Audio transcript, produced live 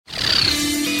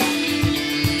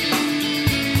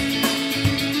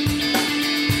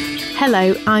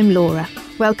Hello, I'm Laura.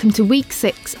 Welcome to week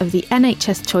 6 of the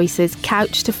NHS Choices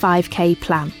Couch to 5k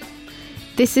plan.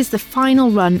 This is the final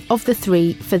run of the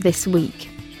 3 for this week.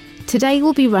 Today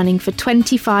we'll be running for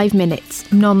 25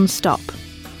 minutes, non-stop.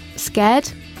 Scared?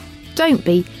 Don't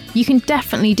be. You can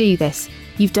definitely do this.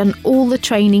 You've done all the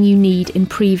training you need in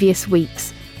previous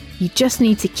weeks. You just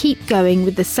need to keep going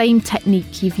with the same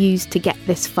technique you've used to get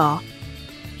this far.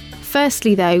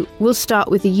 Firstly though, we'll start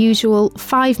with the usual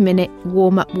 5-minute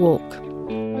warm-up walk.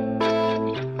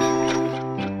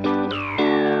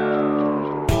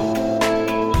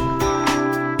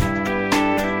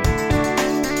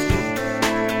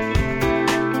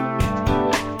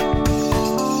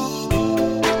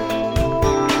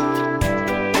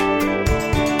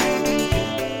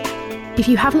 If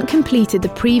you haven't completed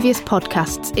the previous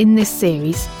podcasts in this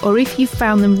series, or if you've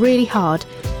found them really hard,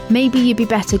 maybe you'd be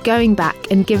better going back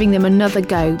and giving them another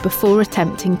go before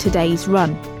attempting today's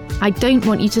run. I don't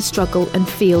want you to struggle and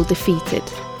feel defeated.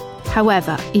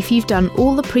 However, if you've done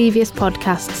all the previous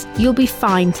podcasts, you'll be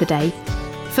fine today.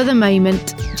 For the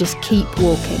moment, just keep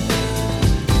walking.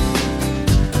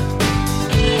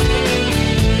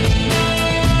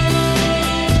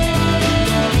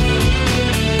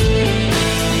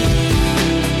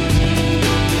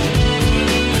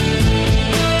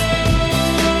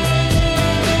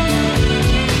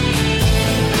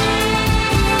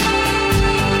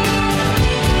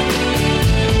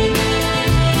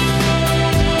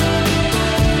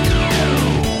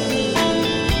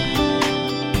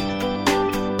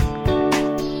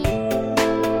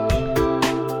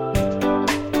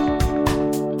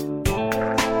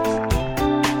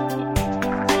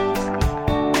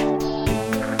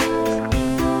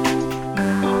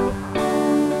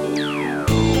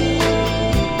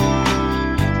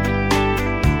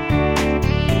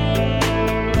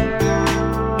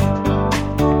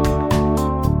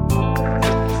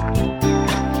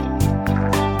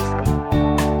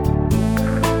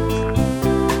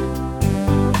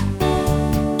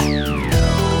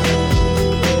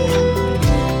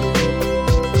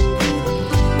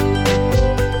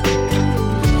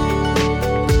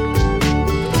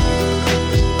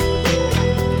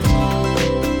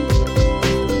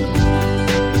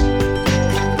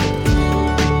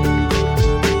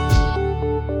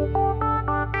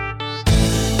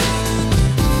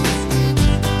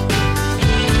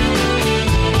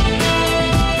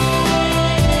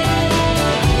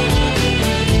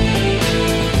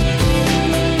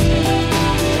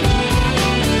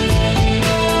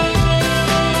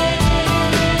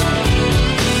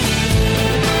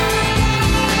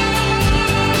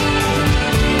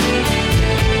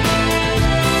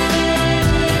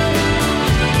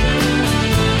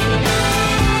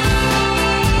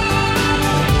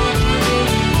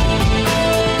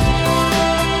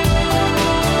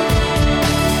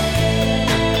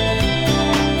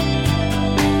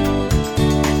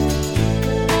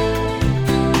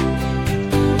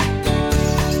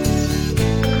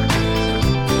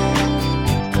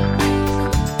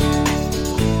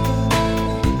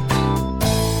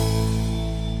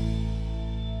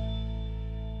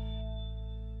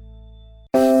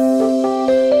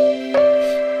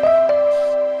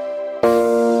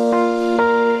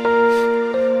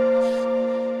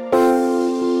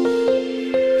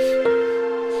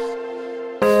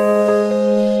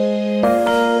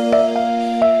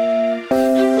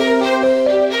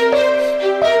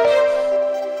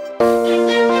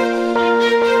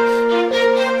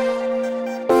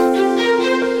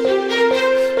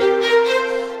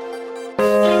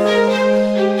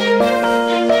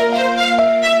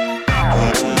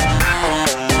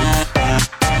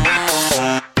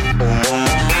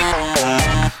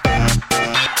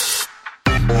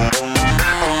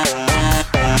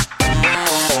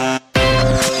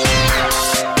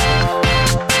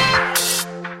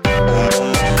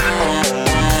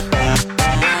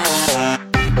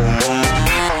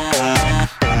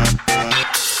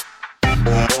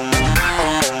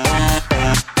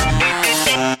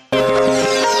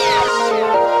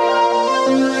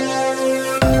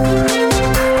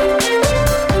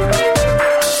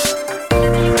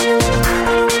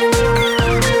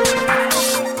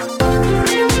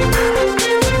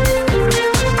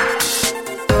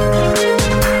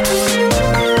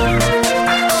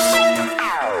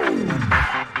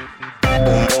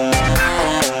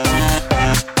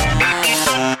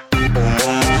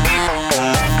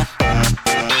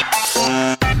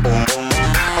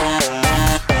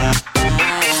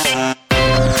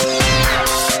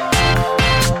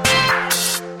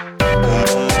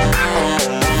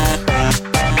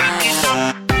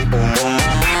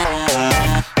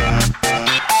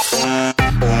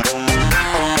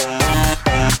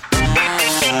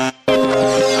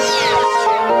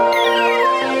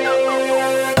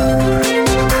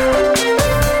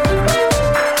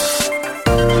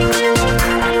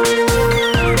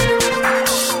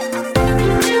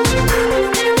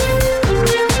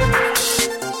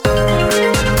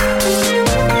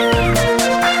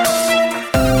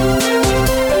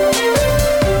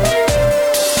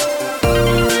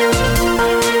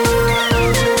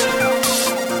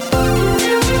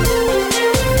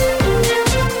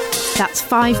 That's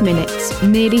 5 minutes,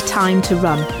 nearly time to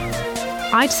run.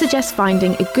 I'd suggest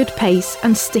finding a good pace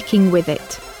and sticking with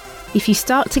it. If you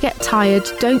start to get tired,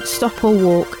 don't stop or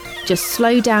walk, just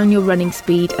slow down your running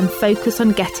speed and focus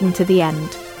on getting to the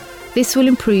end. This will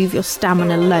improve your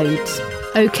stamina loads.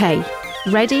 OK,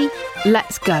 ready?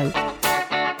 Let's go.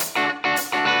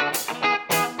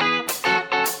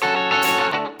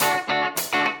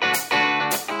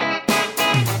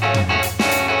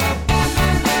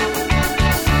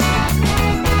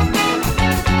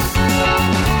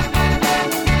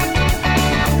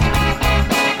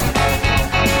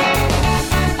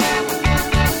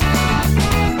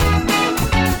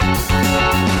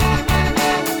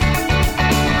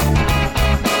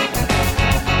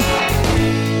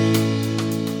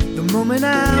 When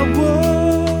I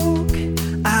woke,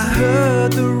 I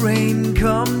heard the rain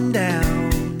come down.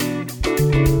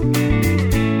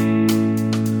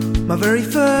 My very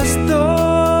first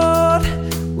thought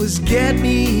was get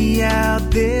me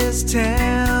out this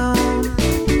town.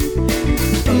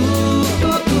 Ooh,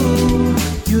 ooh, ooh,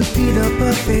 you'd be the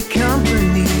perfect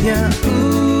company, yeah.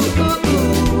 Ooh, ooh,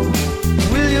 ooh,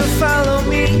 will you follow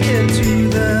me into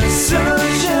the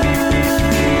sunshine?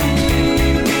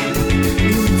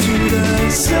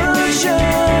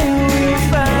 Sunshine, we'll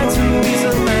find some peace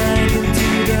of mind into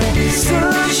the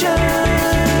sunshine.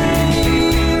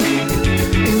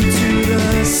 Into the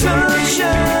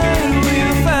sunshine,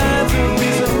 we'll find some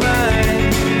peace of mind.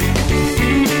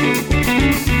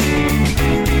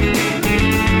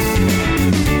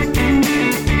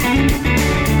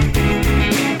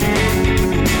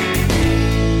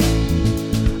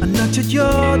 I knocked at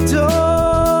your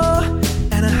door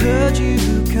and I heard you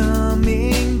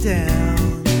coming down.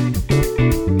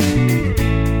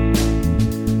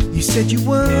 You said you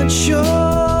weren't sure,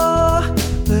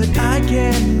 but I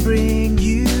can bring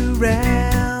you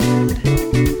round.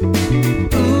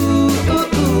 Ooh, ooh,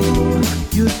 ooh,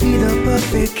 you'd be the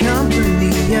perfect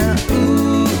company, yeah.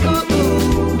 Ooh, ooh,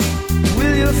 ooh,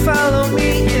 will you follow me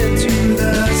into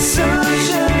the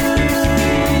sunshine?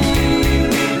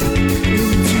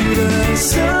 Into the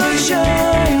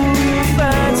sunshine, we'll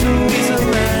find some peace of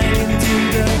mind. Into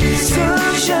the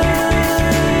sunshine.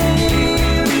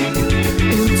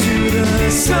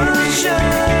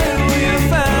 Sunshine, we'll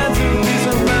find the peace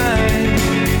of mind.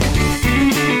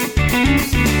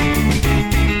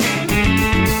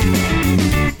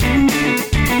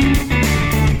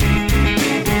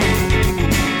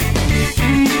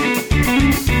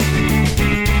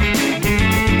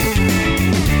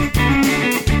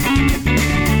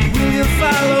 Will you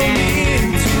follow me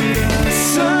into the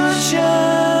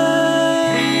sunshine?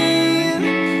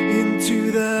 Into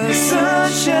the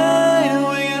sunshine,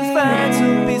 find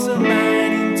some peace of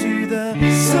mind into the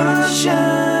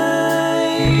sunshine.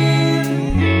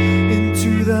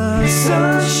 Into the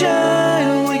sunshine,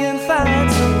 we can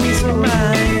find some peace of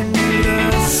mind into the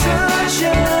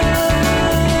sunshine.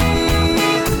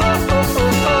 Oh, oh,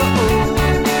 oh, oh, oh.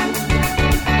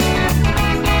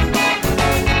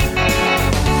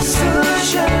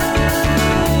 Sunshine.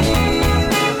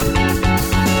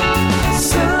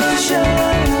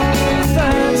 Sunshine, we can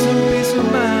find some peace of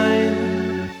mind.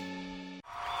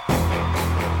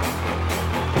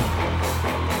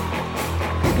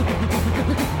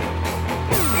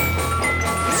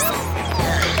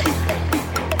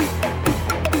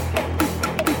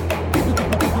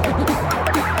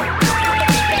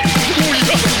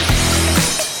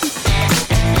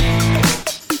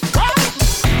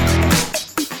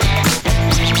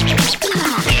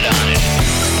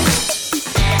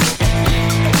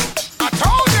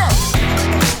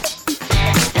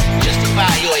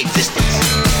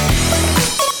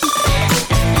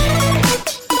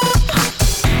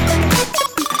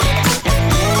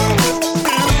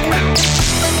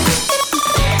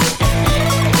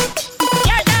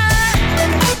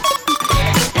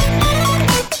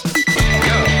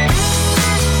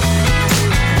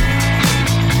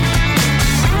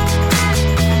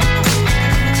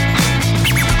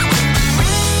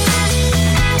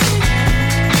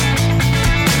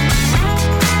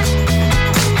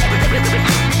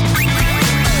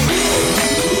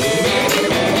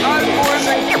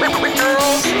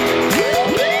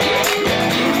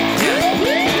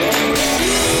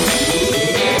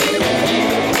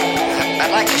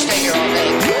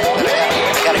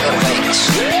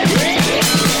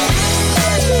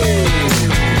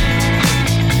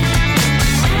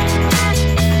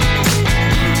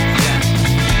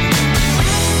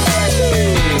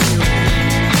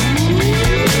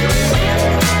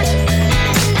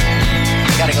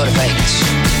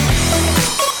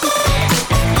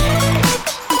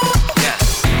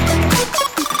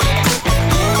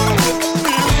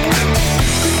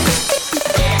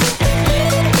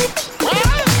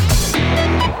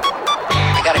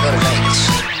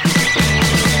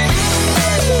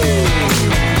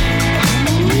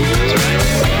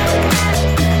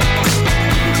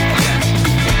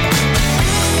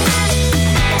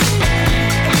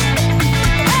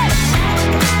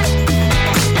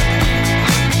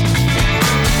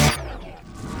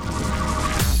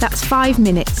 That's 5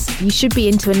 minutes. You should be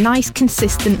into a nice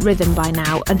consistent rhythm by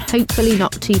now and hopefully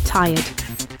not too tired.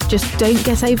 Just don't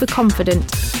get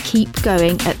overconfident. Keep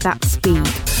going at that speed.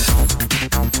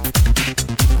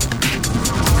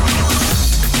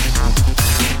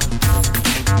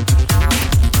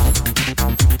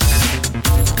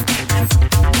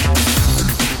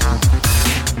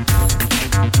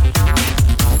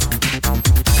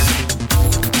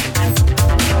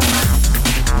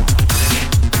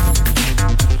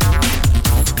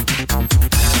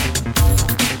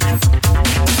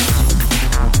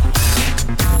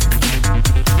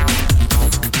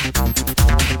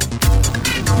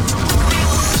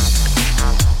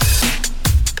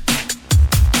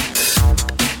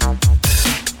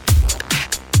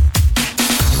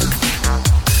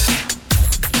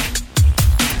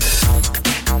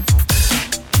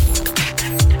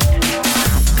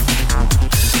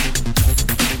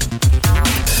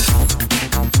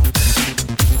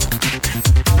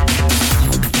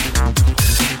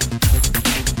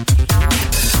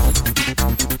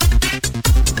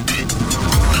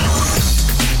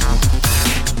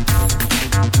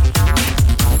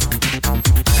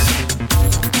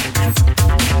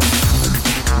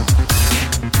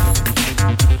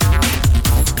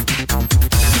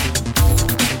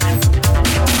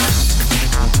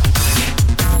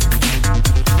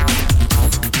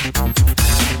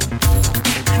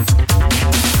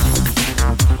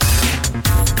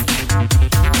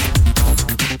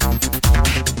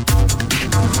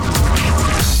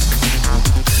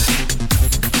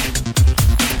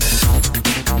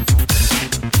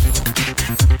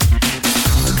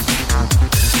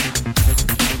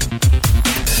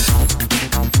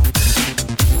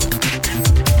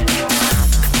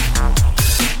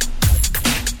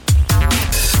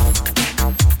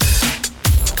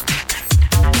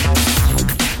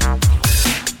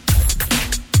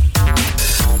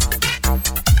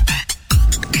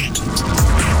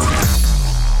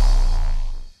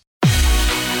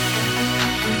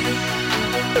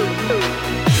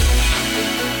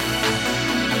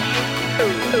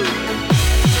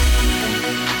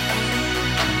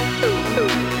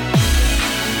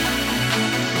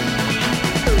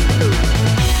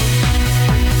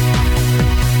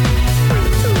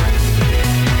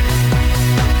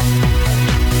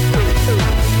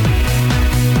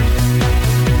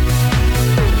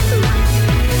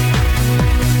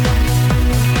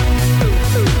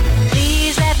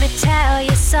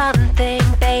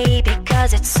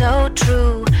 So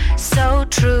true, so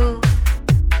true.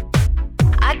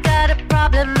 I got a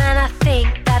problem and I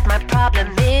think that my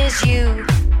problem is you.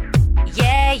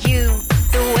 Yeah, you.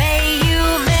 The way you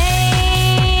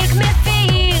make me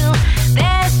feel,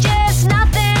 there's just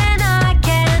nothing I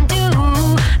can do.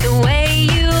 The way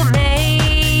you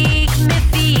make me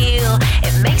feel,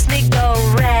 it makes me go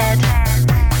red.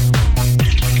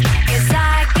 'Cause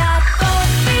I got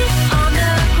both feet on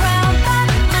the ground, but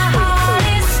my heart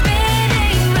is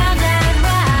spinning round and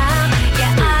round.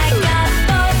 Yeah, I got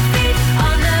both feet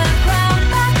on the ground,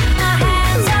 but my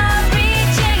hands are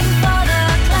reaching for the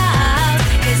clouds.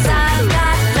 'Cause I've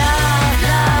got love.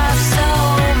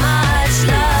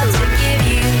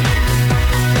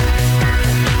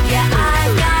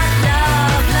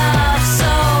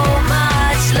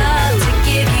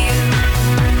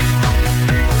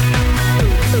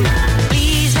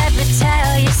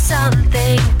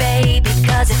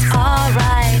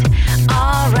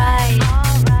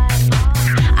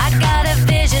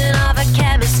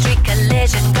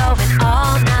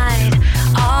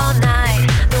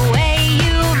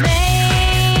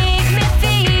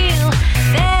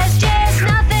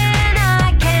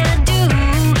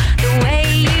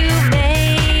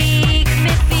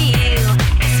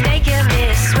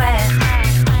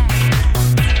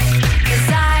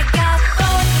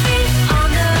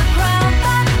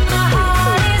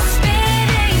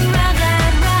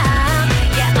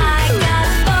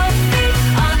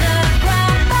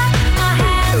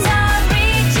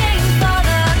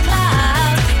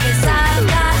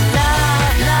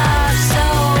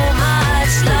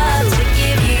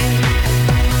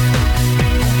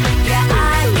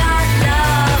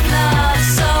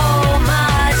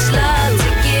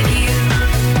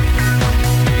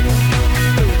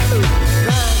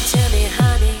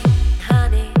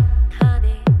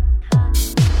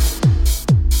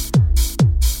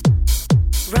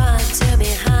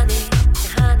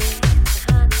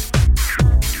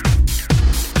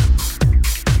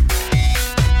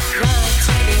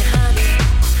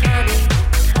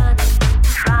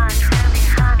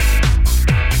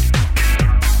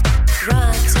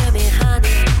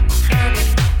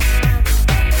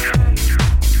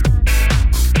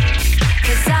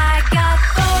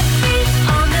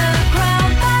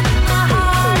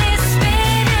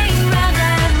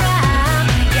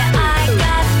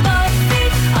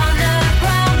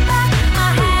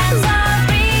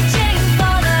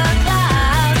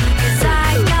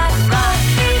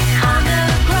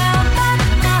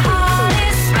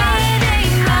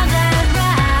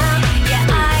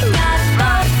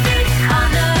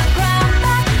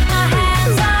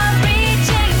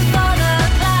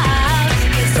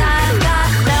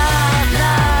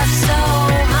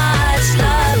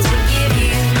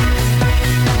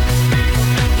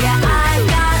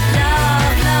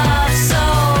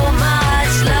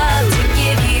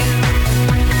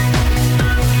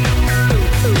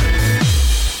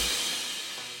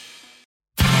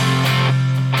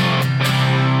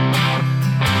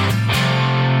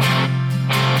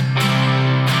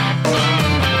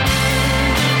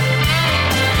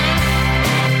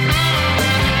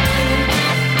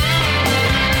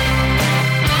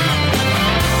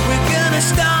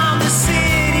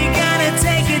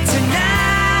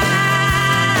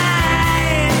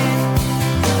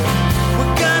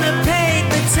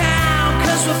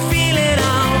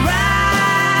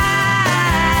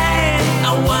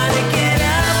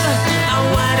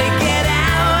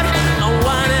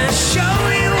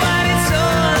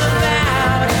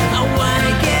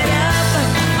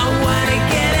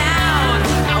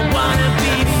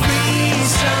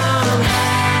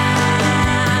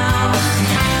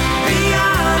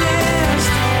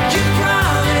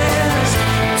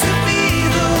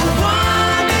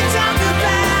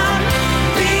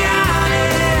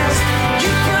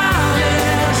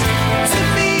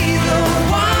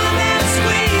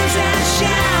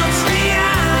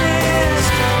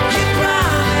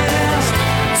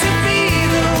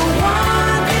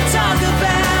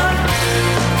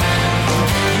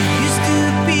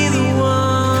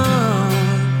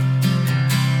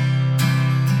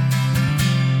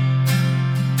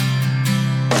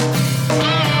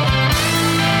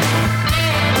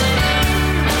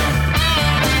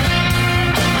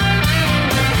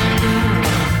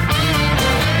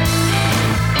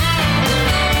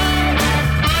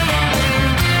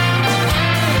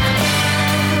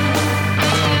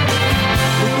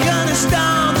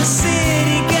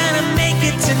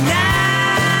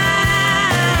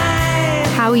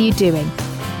 you doing?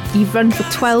 You've run for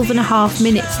 12.5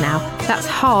 minutes now. That's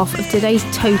half of today's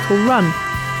total run.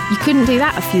 You couldn't do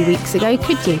that a few weeks ago,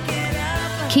 could you?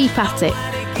 Keep at it.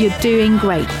 You're doing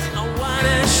great. I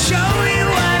wanna show you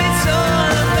what it's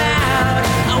all about.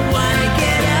 I wanna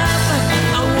get up,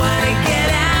 I wanna get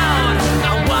out,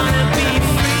 I wanna be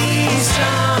free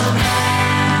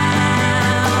somehow.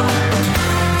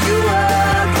 You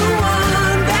are the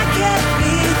one that kept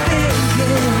me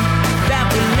thinking that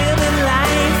we live in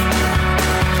life.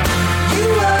 You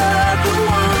are the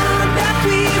one that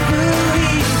we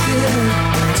believe in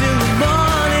till the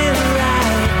morning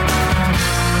light.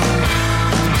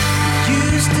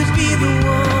 Used to be the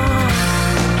one.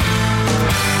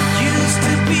 Used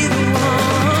to be the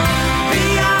one. Be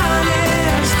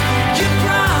honest, you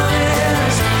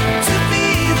promised to be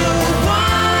the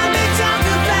one they talk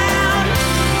about.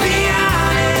 Be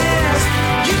honest,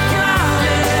 you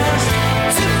promised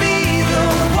to be the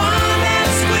one that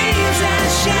screams and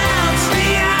shouts. Be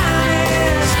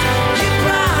honest, you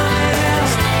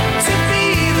promised to be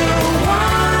the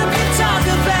one they talk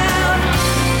about.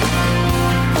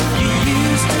 You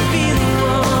used to be the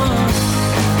one.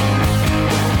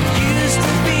 Used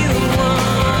to be the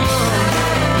one.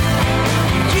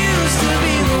 Used to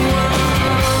be the one.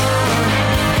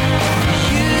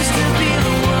 Used to be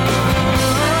the one.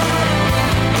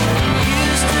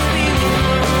 Used to be the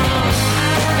one.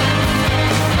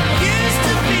 Used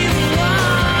to be the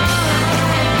one.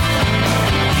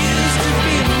 Used to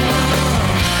be the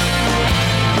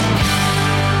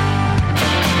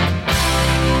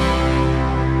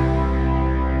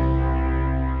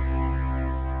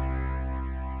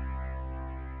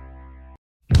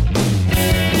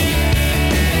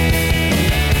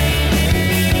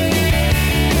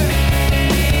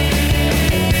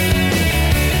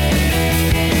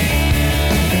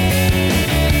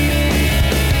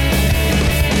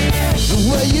The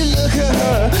way you look at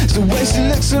her is the way she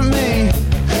looks at me.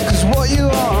 Cause what you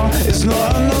are is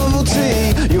not a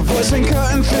novelty. Your voice ain't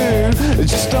cutting through, it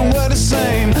just don't work the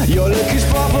same. Your look is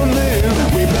far from new,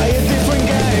 we play a different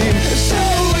game. So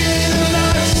easy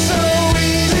now, so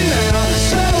easy now.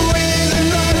 So easy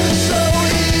now, so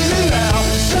easy now.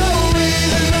 So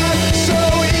easy now, so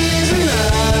easy now.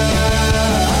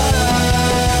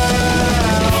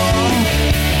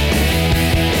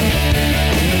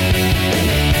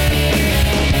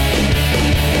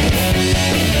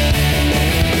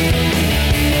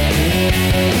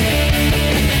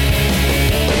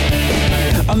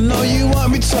 I know you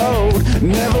won't be told,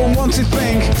 never want to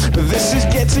think, but this is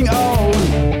getting old.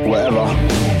 Whatever.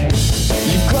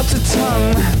 You've got a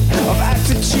tongue of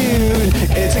attitude,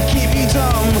 it's to keep you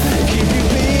dumb, keep you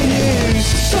being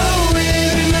used. So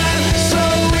easy now, so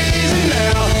easy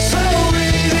now, so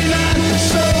easy now,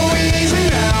 so easy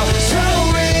now, so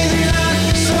easy now,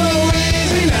 so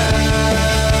easy now.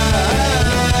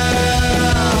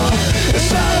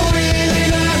 So easy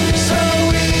now, so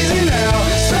easy now,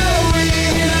 so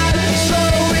easy now, so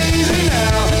easy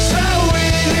now, so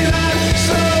easy now,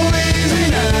 so easy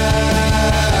now.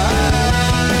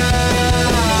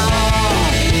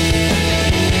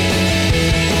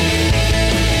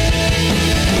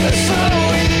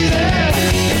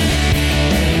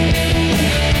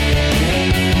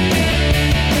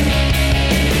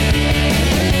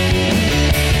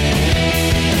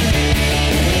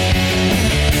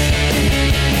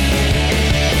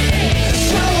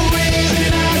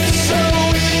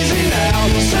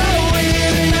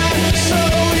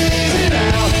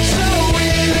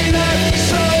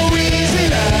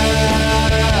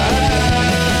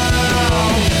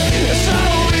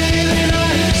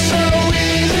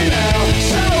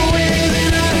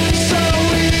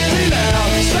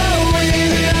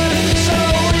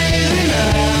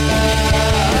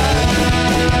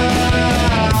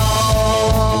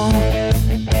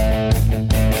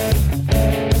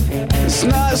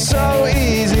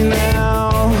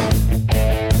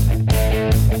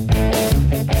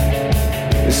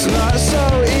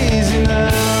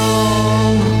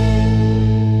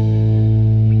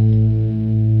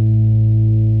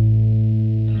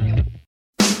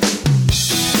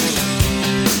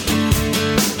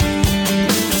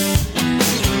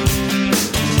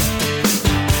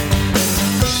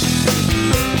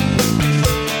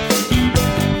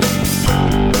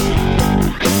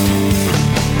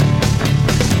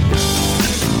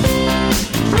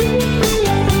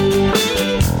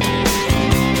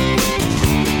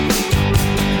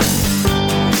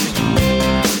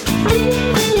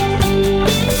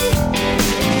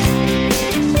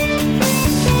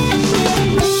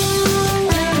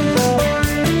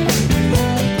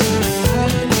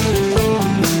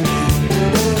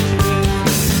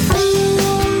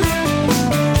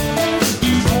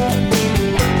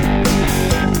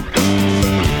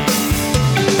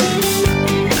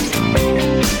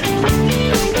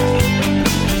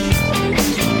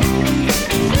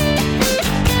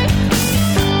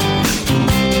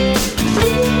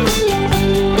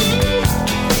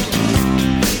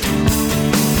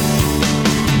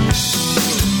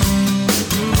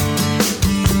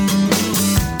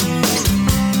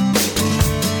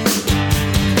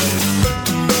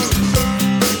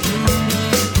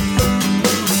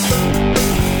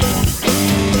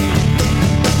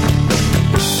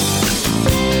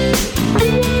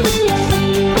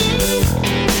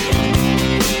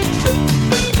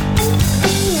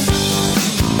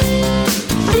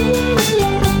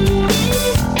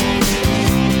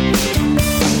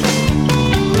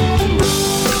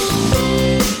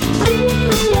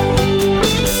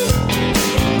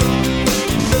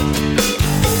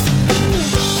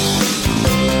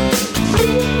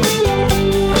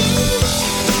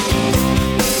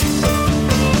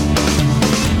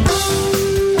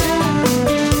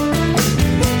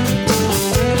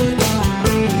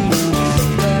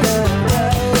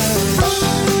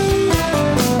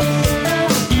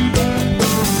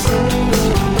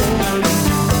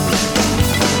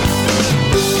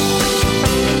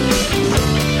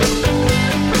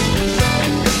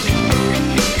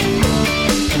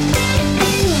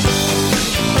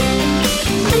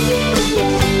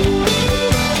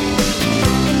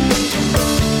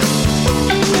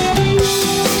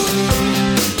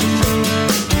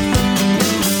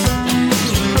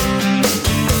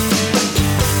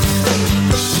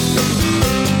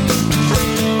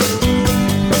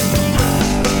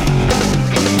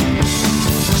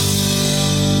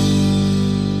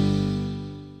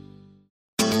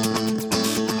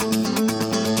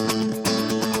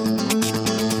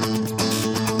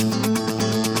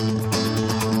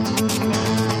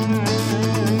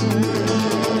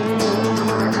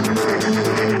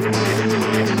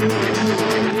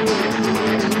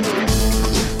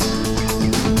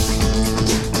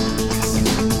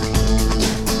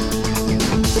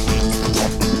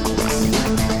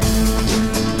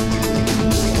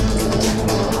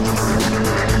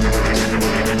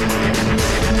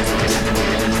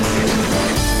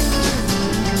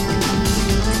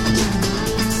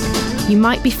 You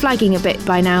might be flagging a bit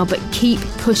by now, but keep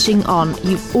pushing on.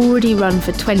 You've already run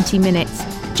for 20 minutes,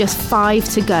 just 5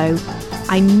 to go.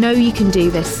 I know you can do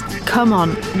this. Come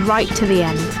on, right to the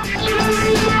end.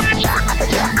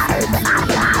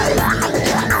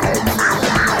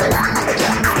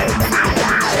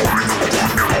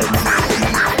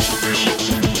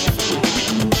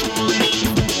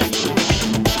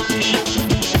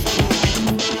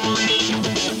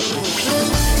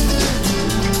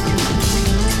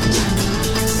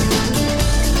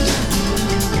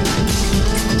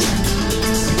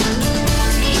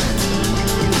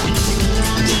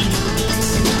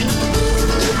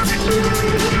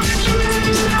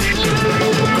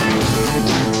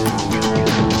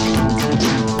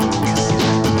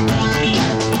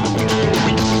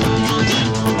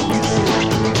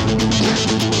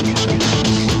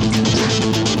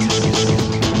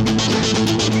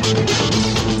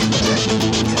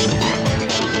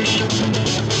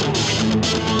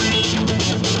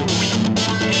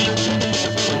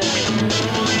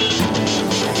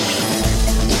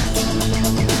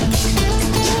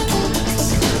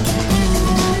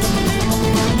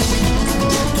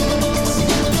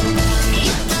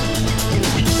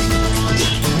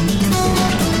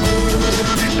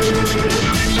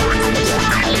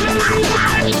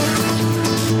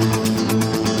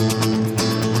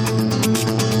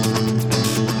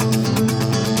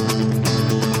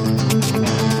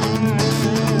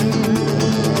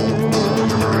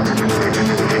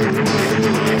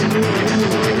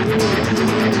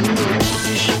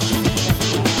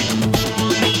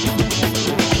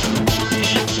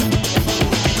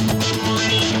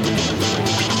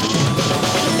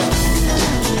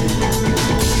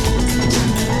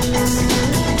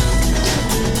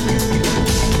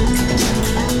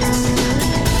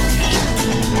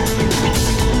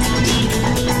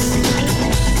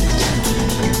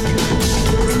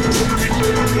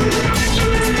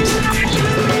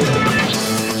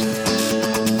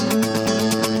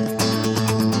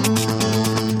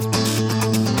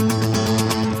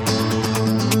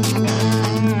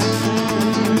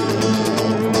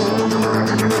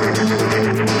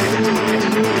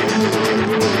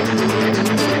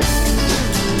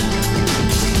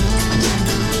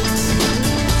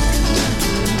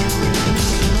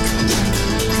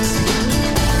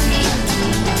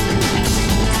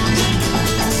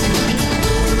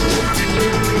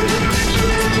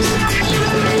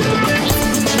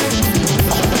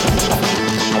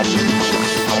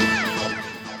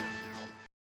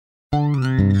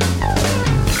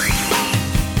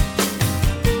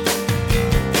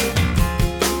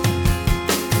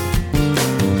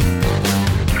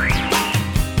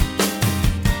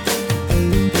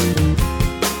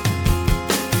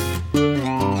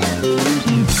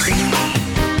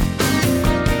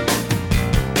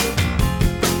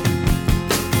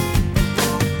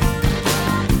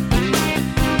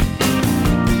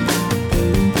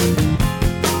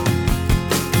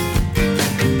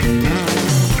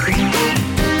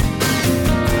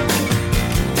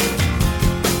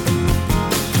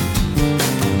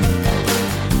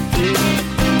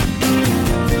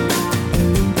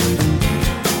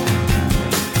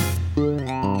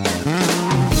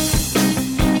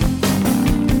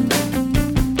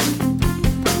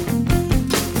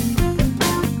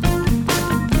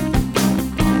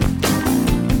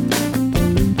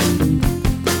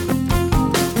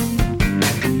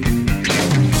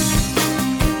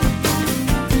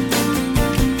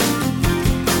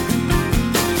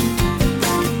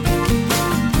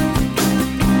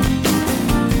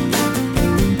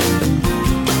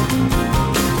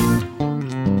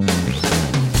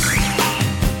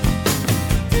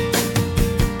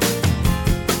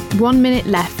 .1 minute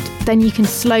left, then you can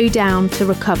slow down to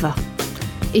recover.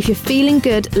 If you're feeling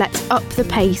good, let's up the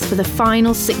pace for the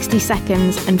final 60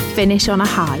 seconds and finish on a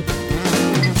high.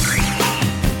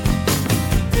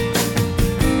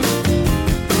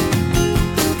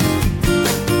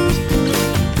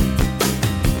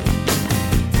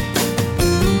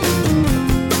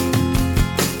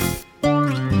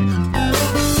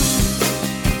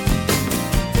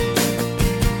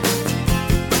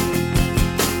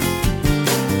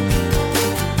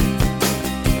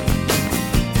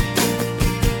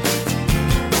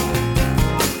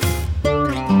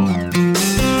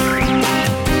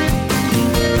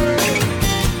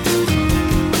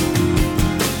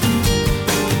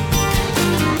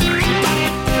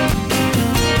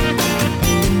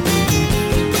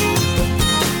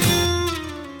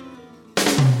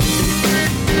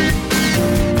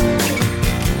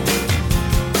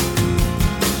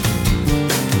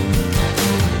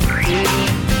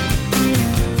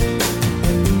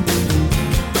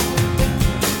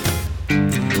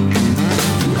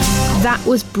 That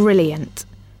was brilliant.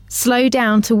 Slow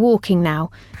down to walking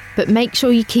now, but make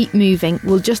sure you keep moving.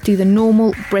 We'll just do the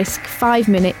normal, brisk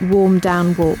 5-minute warm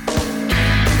down walk.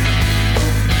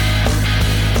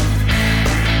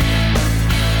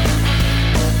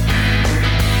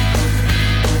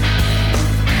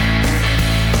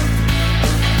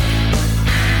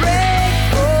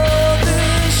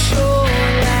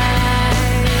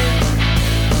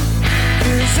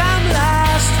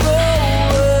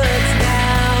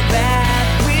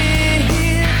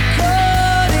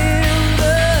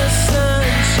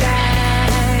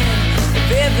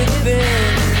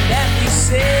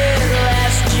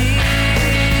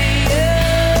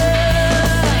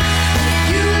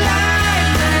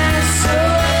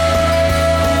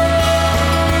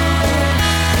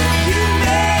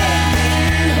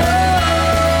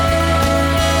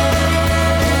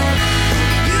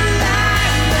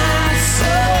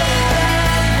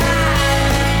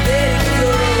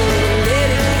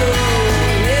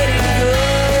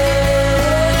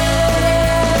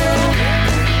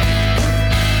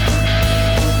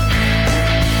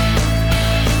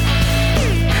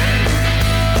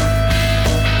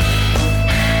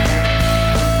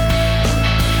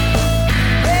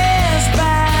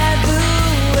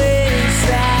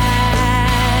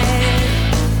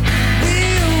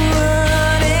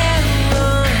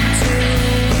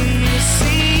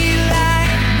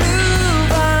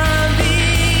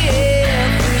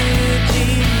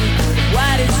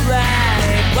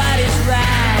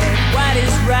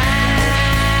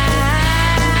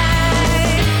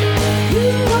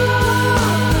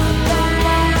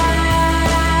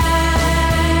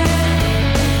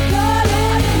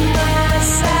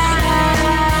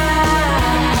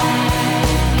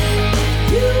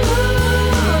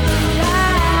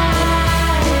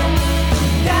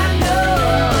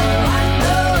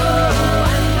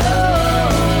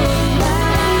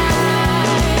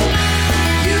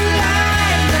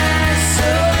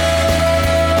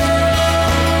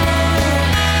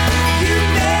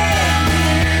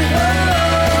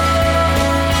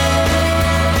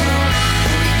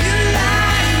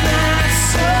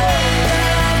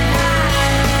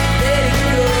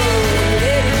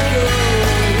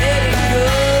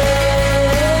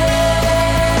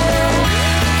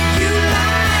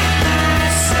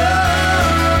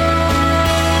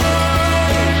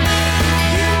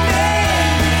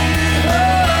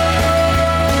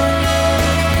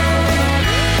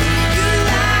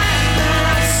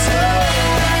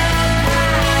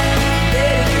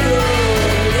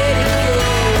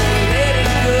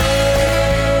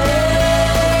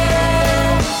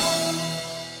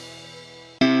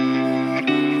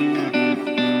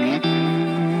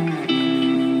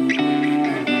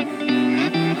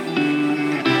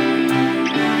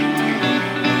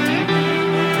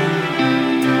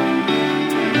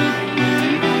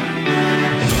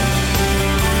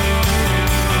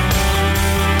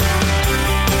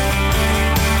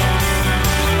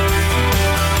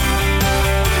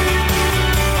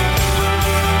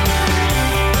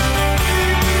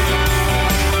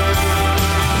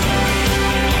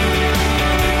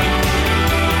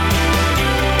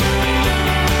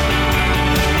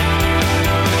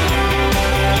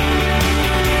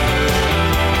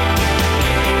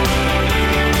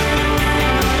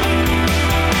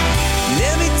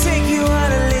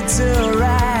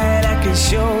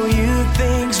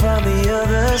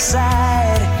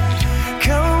 side.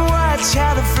 Come watch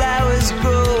how the flowers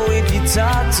grow. If you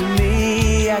talk to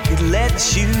me, I could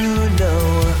let you know.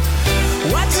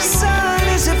 Watch the sun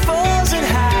as it falls and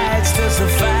hides. Does the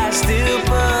fire still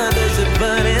burn? Does it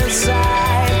burn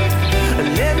inside?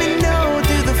 Let me know,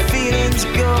 do the feelings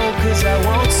go? 'Cause I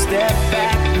won't step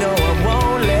back, no, I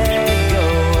won't let go.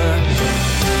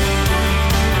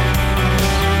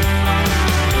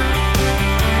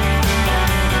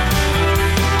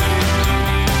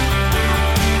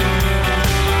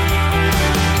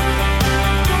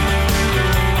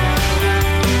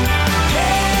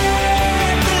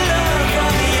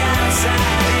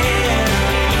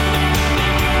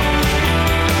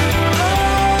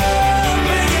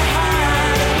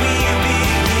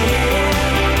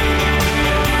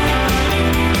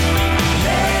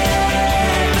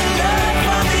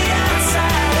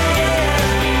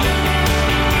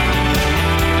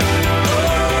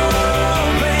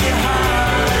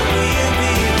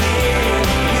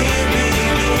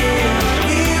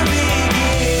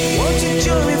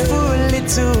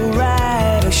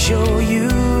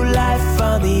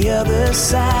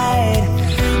 Side.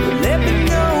 Let me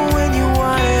know when you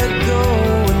wanna go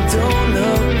and don't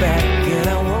look back and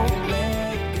I won't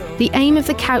let go. The aim of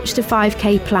the Couch to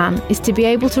 5K plan is to be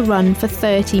able to run for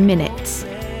 30 minutes.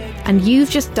 and you've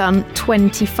just done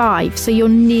 25, so you're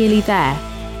nearly there.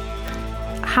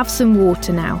 Have some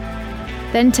water now.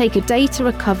 Then take a day to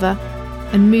recover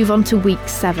and move on to week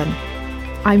 7.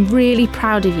 I'm really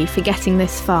proud of you for getting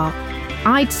this far.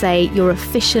 I'd say you're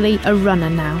officially a runner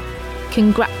now.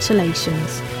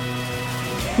 Congratulations.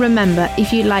 Remember,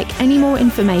 if you'd like any more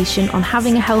information on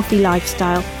having a healthy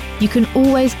lifestyle, you can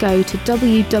always go to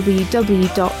www.nhs.uk.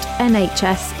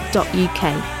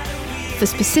 For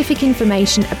specific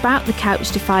information about the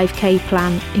Couch to 5K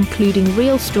plan, including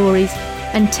real stories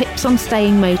and tips on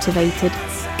staying motivated,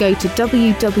 go to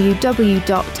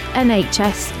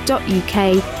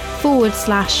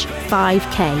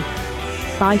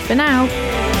www.nhs.uk/5K. Bye for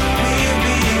now.